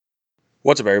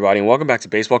What's up, everybody, and welcome back to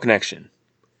Baseball Connection.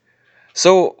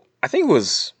 So, I think it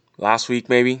was last week,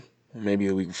 or maybe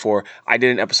the week before. I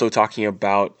did an episode talking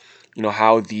about,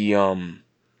 how the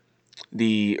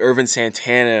Irvin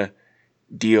Santana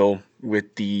deal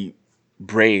with the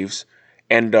Braves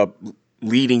ended up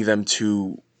leading them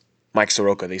to Mike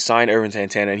Soroka. They signed Irvin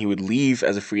Santana, and he would leave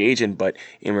as a free agent, but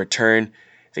in return,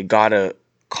 they got a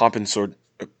compensation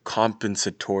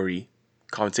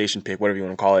pick, whatever you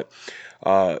want to call it.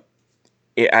 Uh,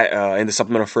 in the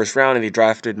supplemental first round, and they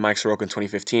drafted Mike Soroka in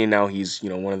 2015. Now he's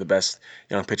one of the best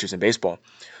young pitchers in baseball.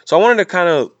 So I wanted to kind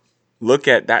of look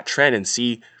at that trend and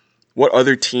see what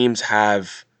other teams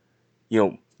have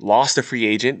lost a free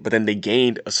agent, but then they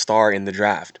gained a star in the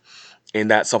draft in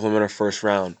that supplemental first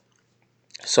round.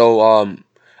 So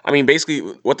basically,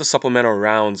 what the supplemental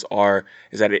rounds are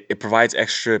is that it provides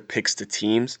extra picks to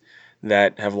teams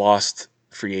that have lost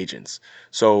free agents.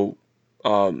 So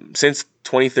since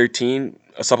 2013,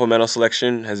 a supplemental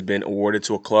selection has been awarded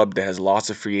to a club that has lost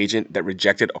a free agent that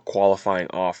rejected a qualifying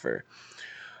offer.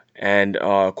 And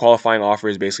qualifying offer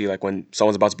is basically like when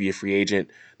someone's about to be a free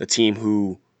agent, the team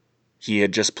who he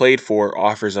had just played for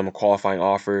offers them a qualifying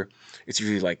offer. It's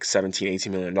usually like 17,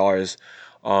 $18 million.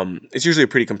 It's usually a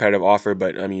pretty competitive offer,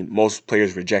 but I mean, most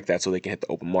players reject that so they can hit the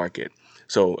open market.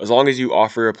 So as long as you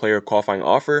offer a player a qualifying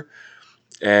offer,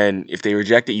 and if they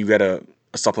reject it, you get a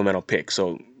supplemental pick.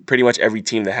 So pretty much every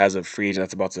team that has a free agent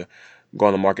that's about to go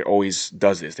on the market always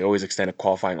does this. They always extend a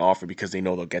qualifying offer because they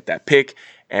know they'll get that pick,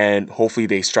 and hopefully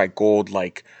they strike gold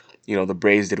like the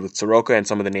Braves did with Soroka and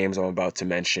some of the names I'm about to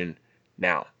mention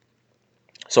now.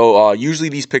 So usually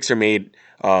these picks are made,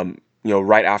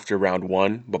 right after round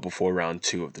one, but before round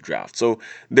two of the draft. So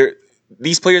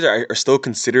these players are still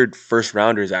considered first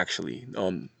rounders actually.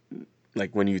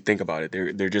 Like when you think about it,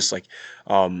 they're just like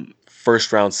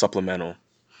first round supplemental.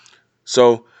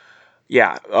 So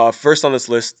yeah, first on this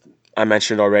list I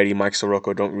mentioned already, Mike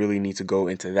Soroka. Don't really need to go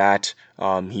into that.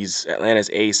 He's Atlanta's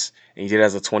ace, and he did it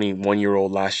as a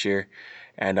 21-year-old last year,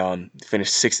 and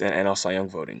finished sixth in NL Cy Young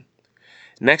voting.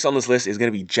 Next on this list is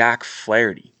going to be Jack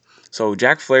Flaherty. So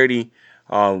Jack Flaherty,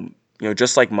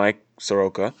 just like Mike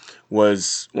Soroka,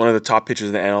 was one of the top pitchers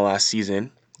in the NL last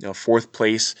season. Fourth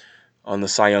place on the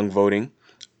Cy Young voting,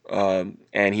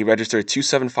 and he registered a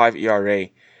 2.75 ERA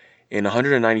in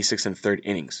 196 and third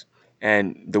innings.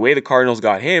 And the way the Cardinals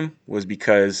got him was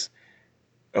because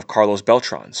of Carlos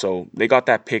Beltran. So they got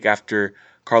that pick after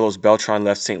Carlos Beltran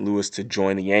left St. Louis to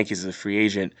join the Yankees as a free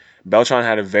agent. Beltran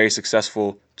had a very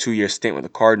successful 2-year stint with the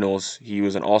Cardinals. He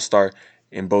was an all-star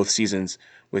in both seasons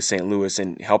with St. Louis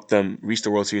and helped them reach the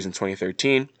World Series in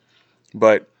 2013.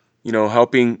 But,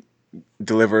 helping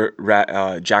deliver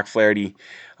Jack Flaherty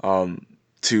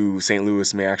to St.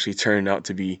 Louis may actually turn out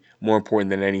to be more important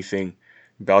than anything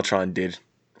Beltran did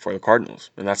for the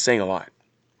Cardinals. And that's saying a lot.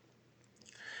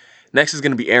 Next is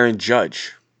going to be Aaron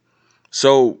Judge.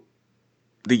 So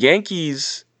the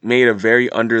Yankees made a very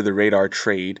under the radar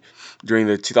trade during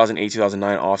the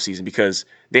 2008-2009 offseason because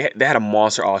they had a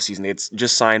monster offseason. They had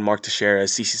just signed Mark Teixeira,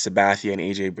 CC Sabathia, and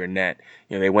AJ Burnett.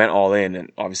 They went all in,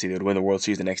 and obviously they would win the World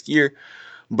Series the next year.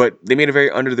 But they made a very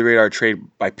under the radar trade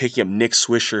by picking up Nick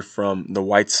Swisher from the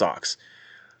White Sox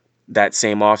that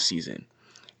same offseason.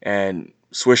 And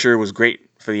Swisher was great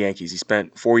for the Yankees. He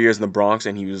spent 4 years in the Bronx,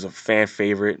 and he was a fan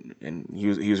favorite, and he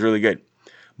was really good.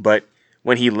 But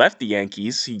when he left the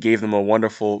Yankees, he gave them a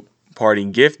wonderful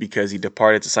parting gift because he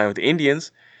departed to sign with the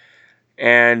Indians.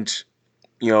 And,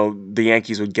 the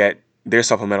Yankees would get their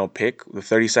supplemental pick, the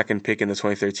 32nd pick in the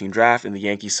 2013 draft, and the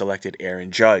Yankees selected Aaron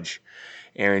Judge.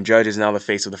 Aaron Judge is now the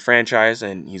face of the franchise,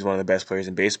 and he's one of the best players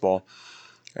in baseball.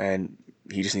 And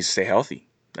he just needs to stay healthy.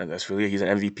 And he's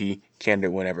an MVP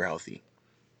candidate whenever healthy.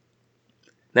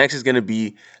 Next is going to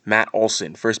be Matt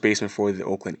Olson, first baseman for the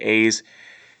Oakland A's.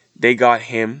 They got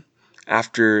him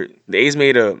after the A's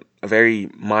made a very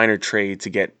minor trade to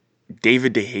get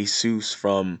David DeJesus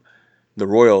from the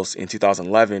Royals in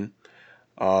 2011.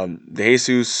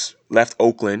 DeJesus left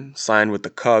Oakland, signed with the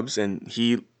Cubs, and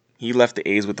he left the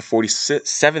A's with the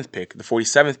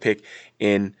 47th pick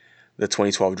in the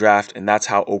 2012 draft, and that's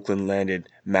how Oakland landed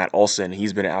Matt Olson.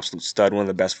 He's been an absolute stud, one of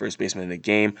the best first basemen in the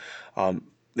game.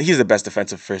 He's the best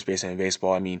defensive first baseman in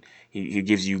baseball. I mean, he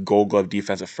gives you Gold Glove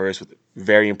defense at first with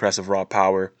very impressive raw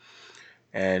power.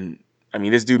 And I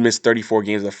mean, this dude missed 34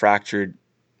 games with a fractured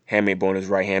handmade bone in his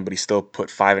right hand, but he still put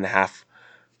 5.5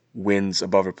 wins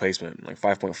above replacement, like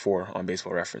 5.4 on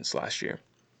Baseball Reference last year.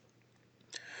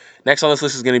 Next on this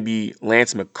list is going to be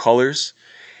Lance McCullers.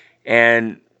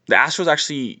 And the Astros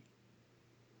actually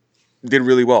did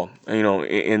really well,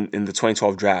 in the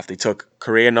 2012 draft. They took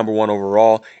Correa number 1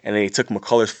 overall, and they took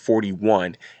McCullers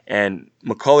 41. And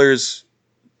McCullers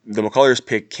the McCullers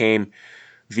pick came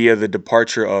via the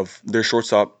departure of their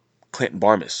shortstop Clinton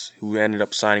Barmes, who ended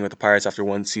up signing with the Pirates after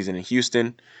one season in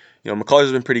Houston. McCullers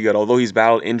has been pretty good, although he's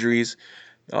battled injuries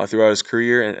throughout his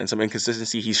career and some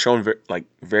inconsistency. He's shown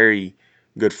very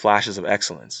good flashes of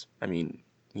excellence. I mean,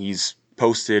 he's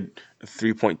posted a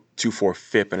 3.24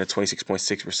 FIP and a 26.6%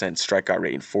 strikeout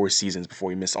rate in 4 seasons before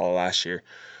he missed all last year,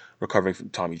 recovering from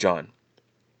Tommy John.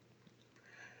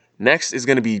 Next is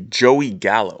going to be Joey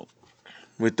Gallo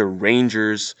with the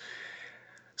Rangers.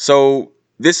 So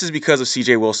this is because of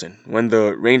C.J. Wilson. When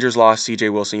the Rangers lost C.J.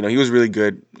 Wilson, he was really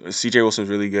good. C.J. Wilson was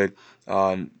really good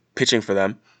pitching for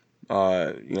them.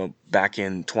 Back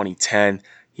in 2010,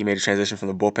 he made a transition from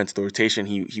the bullpen to the rotation.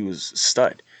 He was a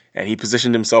stud, and he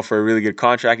positioned himself for a really good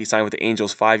contract. He signed with the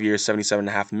Angels, 5 years,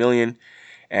 $77.5 million.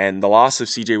 And the loss of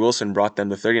C.J. Wilson brought them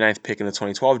the 39th pick in the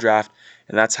 2012 draft,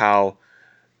 and that's how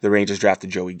the Rangers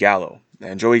drafted Joey Gallo.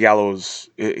 And Joey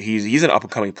Gallo's he's an up and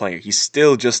coming player. He's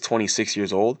still just 26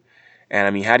 years old. And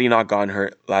I mean, had he not gotten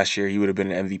hurt last year, he would have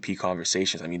been in MVP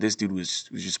conversations. I mean, this dude was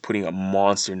just putting up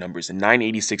monster numbers. A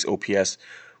 986 OPS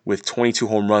with 22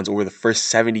 home runs over the first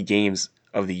 70 games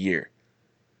of the year.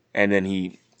 And then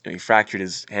he fractured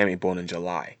his hamate bone in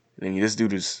July. And then this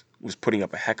dude was putting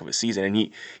up a heck of a season. And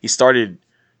he started,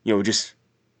 just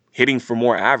hitting for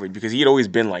more average, because he had always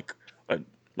been like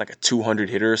a 200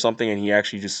 hitter or something, and he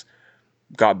actually just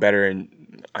got better.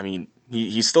 And I mean,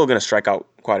 he's still going to strike out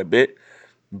quite a bit,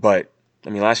 but I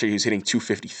mean, last year he was hitting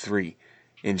 253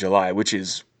 in July, which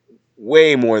is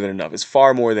way more than enough. It's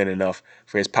far more than enough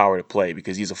for his power to play,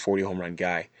 because he's a 40 home run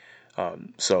guy.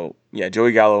 So yeah,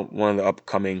 Joey Gallo, one of the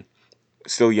upcoming,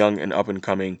 still young and up and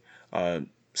coming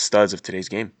studs of today's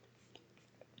game.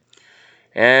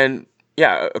 And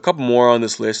yeah, a couple more on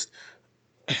this list.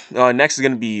 Next is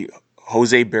going to be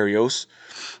Jose Berrios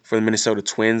for the Minnesota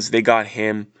Twins. They got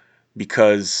him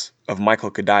because of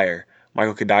Michael Cuddyer.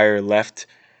 Michael Cuddyer left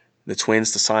the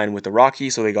Twins to sign with the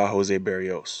Rockies, so they got Jose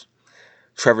Berrios.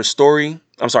 Trevor Story,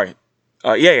 I'm sorry.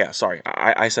 Sorry.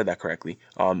 I said that correctly.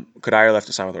 Cuddyer left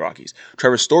to sign with the Rockies.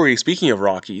 Trevor Story, speaking of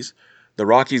Rockies, the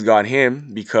Rockies got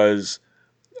him because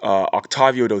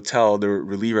Octavio Dotel, the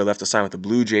reliever, left to sign with the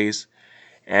Blue Jays.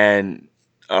 And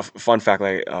a fun fact,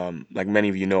 like many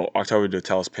of you know, Octavio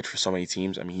Dotel has pitched for so many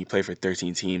teams. I mean, he played for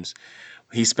 13 teams.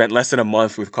 He spent less than a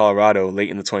month with Colorado late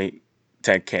in the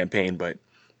 2010 campaign, but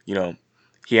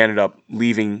he ended up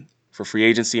leaving for free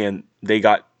agency, and they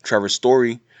got Trevor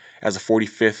Story as a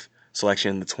 45th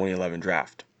selection in the 2011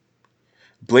 draft.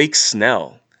 Blake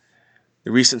Snell,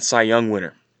 the recent Cy Young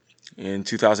winner in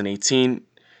 2018,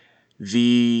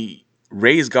 the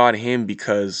Rays got him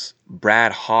because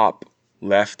Brad Hopp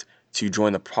left to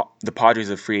join the Padres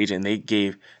as a free agent. And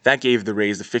that gave the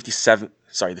Rays the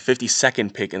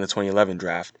 52nd pick in the 2011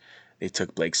 draft. They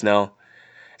took Blake Snell.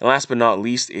 And last but not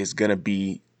least is gonna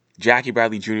be Jackie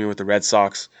Bradley Jr. with the Red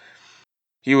Sox.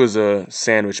 He was a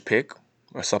sandwich pick,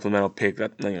 a supplemental pick.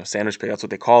 Sandwich pick. That's what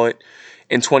they call it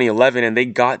in 2011, and they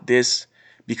got this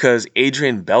because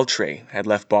Adrian Beltre had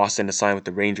left Boston to sign with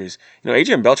the Rangers.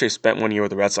 Adrian Beltre spent 1 year with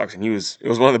the Red Sox, and it was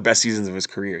one of the best seasons of his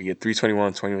career. He had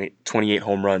 321, 28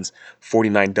 home runs,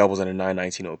 49 doubles, and a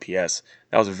 919 OPS.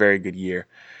 That was a very good year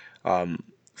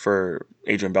for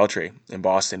Adrian Beltre in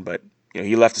Boston. But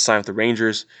he left to sign with the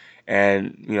Rangers,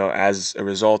 and as a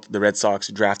result, the Red Sox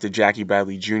drafted Jackie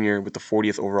Bradley Jr. with the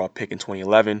 40th overall pick in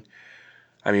 2011.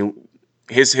 I mean,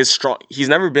 he's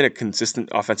never been a consistent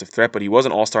offensive threat, but he was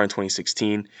an all-star in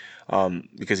 2016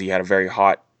 because he had a very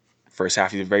hot first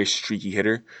half. He's a very streaky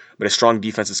hitter, but his strong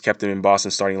defense has kept him in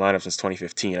Boston's starting lineup since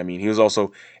 2015. I mean, he was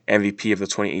also MVP of the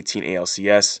 2018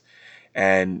 ALCS,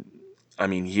 and I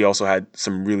mean, he also had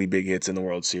some really big hits in the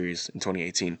World Series in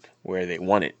 2018 where they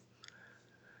won it.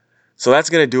 So that's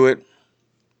going to do it.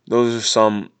 Those are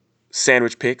some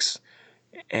sandwich picks.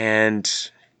 And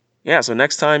yeah, so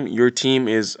next time your team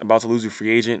is about to lose a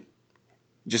free agent,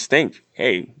 just think,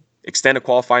 hey, extend a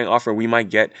qualifying offer. We might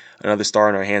get another star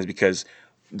in our hands, because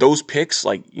those picks,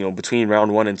 between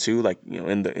round 1 and 2,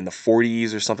 in the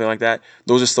 40s or something like that,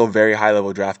 those are still very high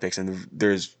level draft picks, and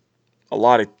there's a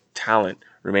lot of talent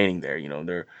remaining there.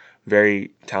 There are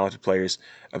very talented players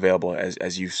available,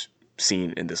 as you've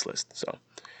seen in this list. So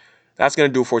that's going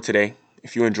to do it for today.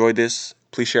 If you enjoyed this,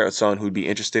 please share it with someone who'd be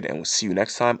interested, and we'll see you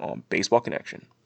next time on Baseball Connection.